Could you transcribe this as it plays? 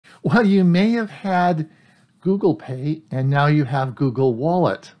Well, you may have had Google Pay and now you have Google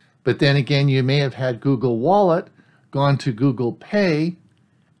Wallet. But then again, you may have had Google Wallet, gone to Google Pay,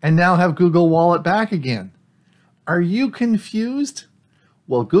 and now have Google Wallet back again. Are you confused?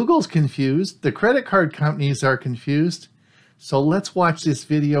 Well, Google's confused. The credit card companies are confused. So let's watch this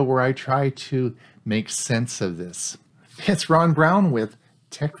video where I try to make sense of this. It's Ron Brown with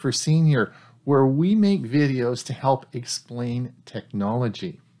Tech for Senior, where we make videos to help explain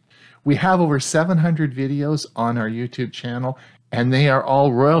technology. We have over 700 videos on our YouTube channel, and they are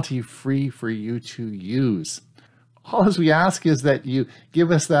all royalty-free for you to use. All we ask is that you give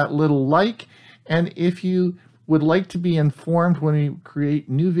us that little like, and if you would like to be informed when we create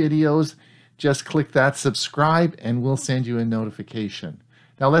new videos, just click that subscribe and we'll send you a notification.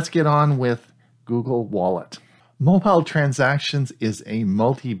 Now let's get on with Google Wallet. Mobile transactions is a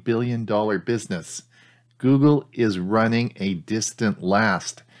multi-billion-dollar business. Google is running a distant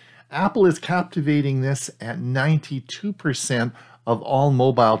last. Apple is captivating this at 92% of all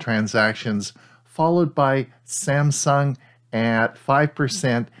mobile transactions, followed by Samsung at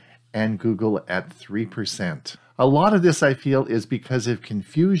 5% and Google at 3%. A lot of this, I feel, is because of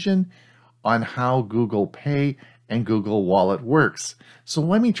confusion on how Google Pay and Google Wallet works. So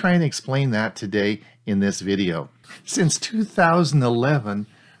let me try and explain that today in this video. Since 2011,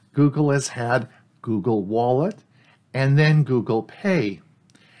 Google has had Google Wallet and then Google Pay,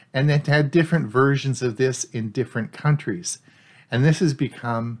 and then had different versions of this in different countries. And this has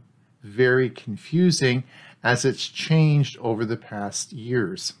become very confusing as it's changed over the past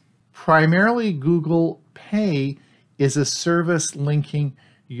years. Primarily, Google Pay is a service linking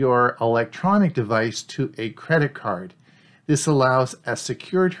your electronic device to a credit card. This allows a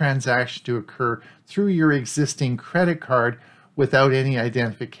secure transaction to occur through your existing credit card without any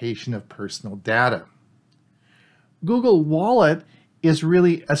identification of personal data. Google Wallet is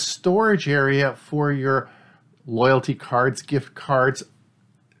really a storage area for your loyalty cards, gift cards,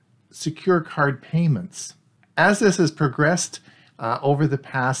 secure card payments. As this has progressed over the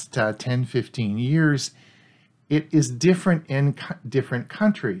past 10-15 years, it is different in different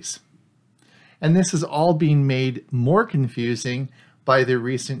countries. And this is all being made more confusing by the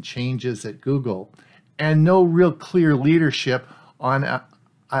recent changes at Google and no real clear leadership on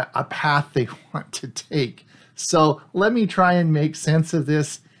a path they want to take. So let me try and make sense of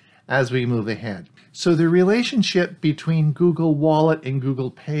this as we move ahead. So the relationship between Google Wallet and Google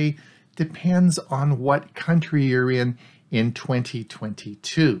Pay depends on what country you're in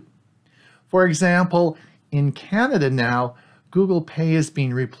 2022. For example, in Canada now, Google Pay is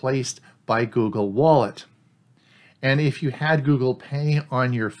being replaced by Google Wallet. And if you had Google Pay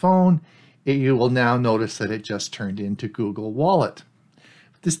on your phone, you will now notice that it just turned into Google Wallet.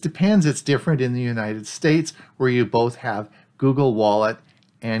 This depends, it's different in the United States, where you both have Google Wallet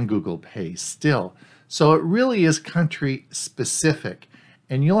and Google Pay still. So it really is country specific,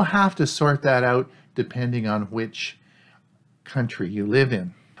 and you'll have to sort that out depending on which country you live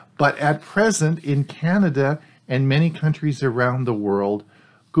in. But at present in Canada and many countries around the world,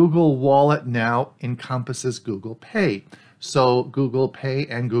 Google Wallet now encompasses Google Pay. So Google Pay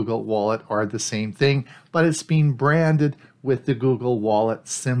and Google Wallet are the same thing, but it's being branded with the Google Wallet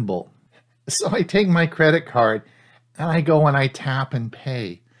symbol. So I take my credit card and I go and I tap and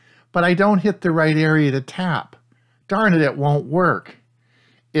pay, but I don't hit the right area to tap. Darn it, it won't work.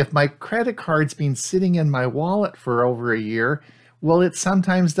 If my credit card's been sitting in my wallet for over a year, well, it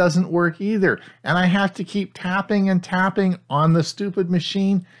sometimes doesn't work either. And I have to keep tapping and tapping on the stupid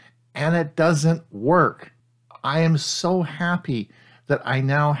machine, and it doesn't work. I am so happy that I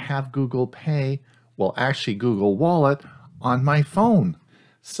now have Google Pay, well, actually Google Wallet, on my phone.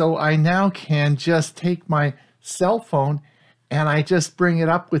 So I now can just take my cell phone and I just bring it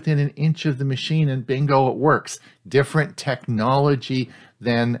up within an inch of the machine and bingo, it works. Different technology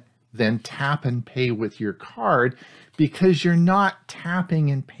than tap and pay with your card, because you're not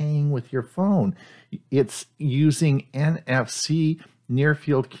tapping and paying with your phone. It's using NFC, near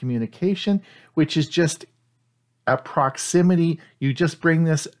field communication, which is just a proximity. You just bring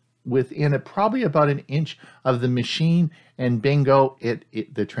this within probably about an inch of the machine and bingo,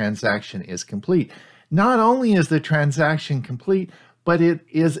 the transaction is complete. Not only is the transaction complete, but it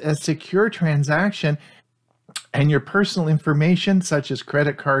is a secure transaction, and your personal information such as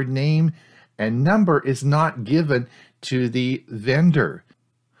credit card name and number is not given to the vendor.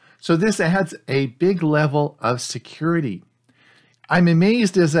 So this adds a big level of security. I'm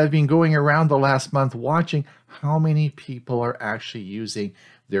amazed as I've been going around the last month watching how many people are actually using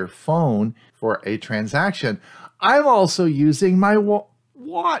their phone for a transaction. I'm also using my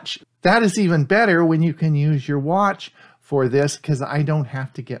watch. That is even better when you can use your watch for this because I don't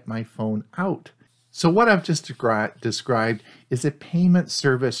have to get my phone out. So what I've just described is a payment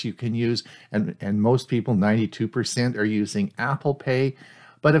service you can use, and most people, 92%, are using Apple Pay,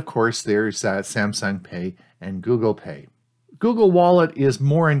 but of course there's Samsung Pay and Google Pay. Google Wallet is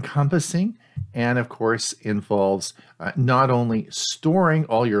more encompassing and of course involves not only storing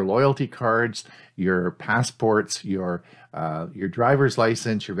all your loyalty cards, your passports, your driver's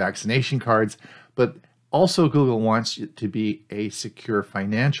license, your vaccination cards, but also Google wants it to be a secure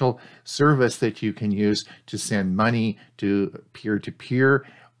financial service that you can use to send money to peer-to-peer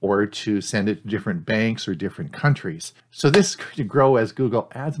or to send it to different banks or different countries. So this is going to grow as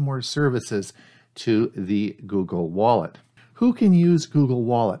Google adds more services to the Google Wallet. Who can use Google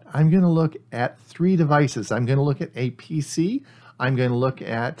Wallet? I'm going to look at 3 devices. I'm going to look at a PC, I'm going to look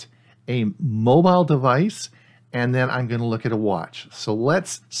at a mobile device, and then I'm going to look at a watch. So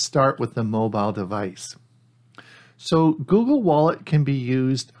let's start with the mobile device. So Google Wallet can be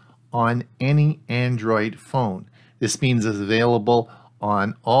used on any Android phone. This means it's available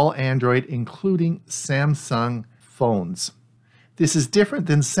on all Android, including Samsung phones. This is different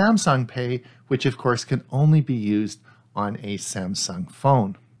than Samsung Pay, which of course can only be used on a Samsung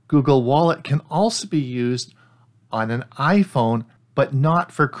phone. Google Wallet can also be used on an iPhone, but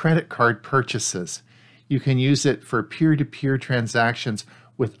not for credit card purchases. You can use it for peer-to-peer transactions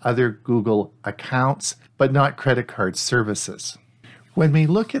with other Google accounts, but not credit card services. When we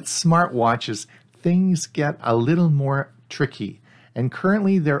look at smartwatches, things get a little more tricky. And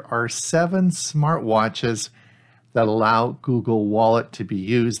currently there are 7 smartwatches that allow Google Wallet to be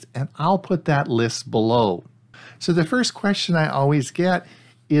used, and I'll put that list below. So the first question I always get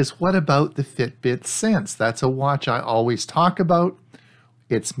is, what about the Fitbit Sense? That's a watch I always talk about.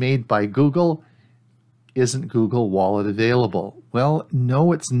 It's made by Google. Isn't Google Wallet available? Well,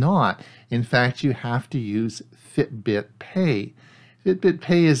 no, it's not. In fact, you have to use Fitbit Pay. Fitbit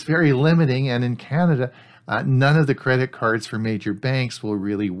Pay is very limiting, and in Canada, none of the credit cards for major banks will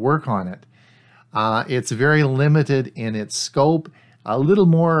really work on it. It's very limited in its scope, a little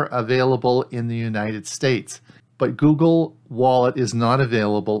more available in the United States. But Google Wallet is not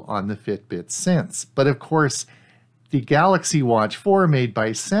available on the Fitbit Sense. But of course, the Galaxy Watch 4 made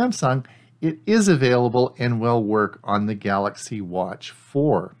by Samsung, it is available and will work on the Galaxy Watch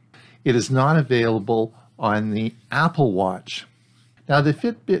 4. It is not available on the Apple Watch. Now the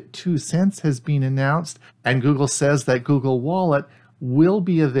Fitbit 2 Sense has been announced, and Google says that Google Wallet will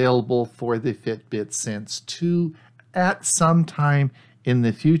be available for the Fitbit Sense 2 at some time in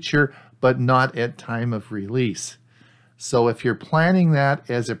the future, but not at time of release. So if you're planning that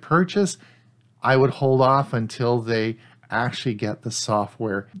as a purchase, I would hold off until they actually get the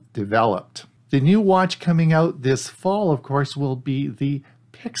software developed. The new watch coming out this fall, of course, will be the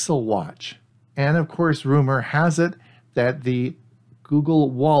Pixel Watch. And of course, rumor has it that the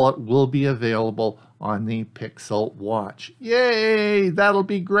Google Wallet will be available on the Pixel Watch. Yay, that'll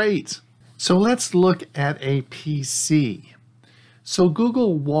be great. So let's look at a PC. So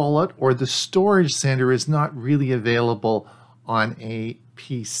Google Wallet, or the storage center, is not really available on a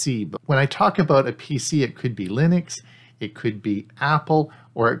PC. But when I talk about a PC, it could be Linux, it could be Apple,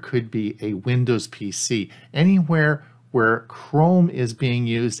 or it could be a Windows PC. Anywhere where Chrome is being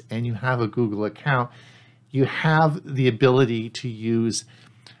used and you have a Google account, you have the ability to use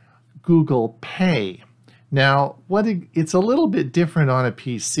Google Pay. Now, it's a little bit different on a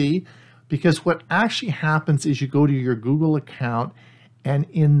PC, because what actually happens is you go to your Google account, and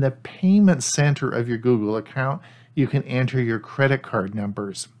in the payment center of your Google account, you can enter your credit card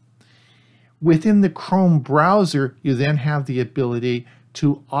numbers. Within the Chrome browser, you then have the ability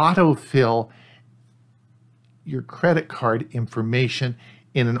to autofill your credit card information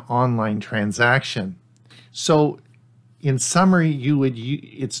in an online transaction. So in summary,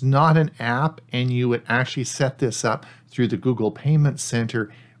 it's not an app, and you would actually set this up through the Google Payment Center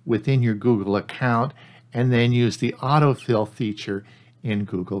within your Google account, and then use the autofill feature in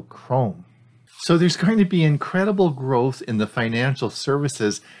Google Chrome. So there's going to be incredible growth in the financial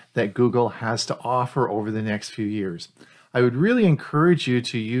services that Google has to offer over the next few years. I would really encourage you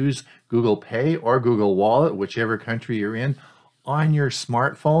to use Google Pay or Google Wallet, whichever country you're in, on your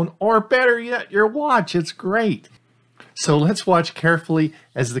smartphone, or better yet, your watch. It's great. So let's watch carefully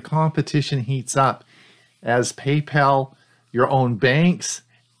as the competition heats up, as PayPal, your own banks,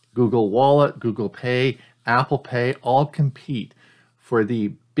 Google Wallet, Google Pay, Apple Pay all compete for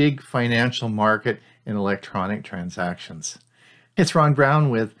the big financial market in electronic transactions. It's Ron Brown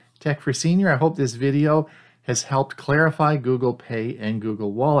with Tech for Senior. I hope this video has helped clarify Google Pay and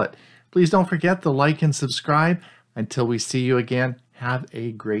Google Wallet. Please don't forget to like and subscribe. Until we see you again, have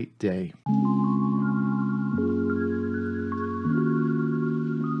a great day.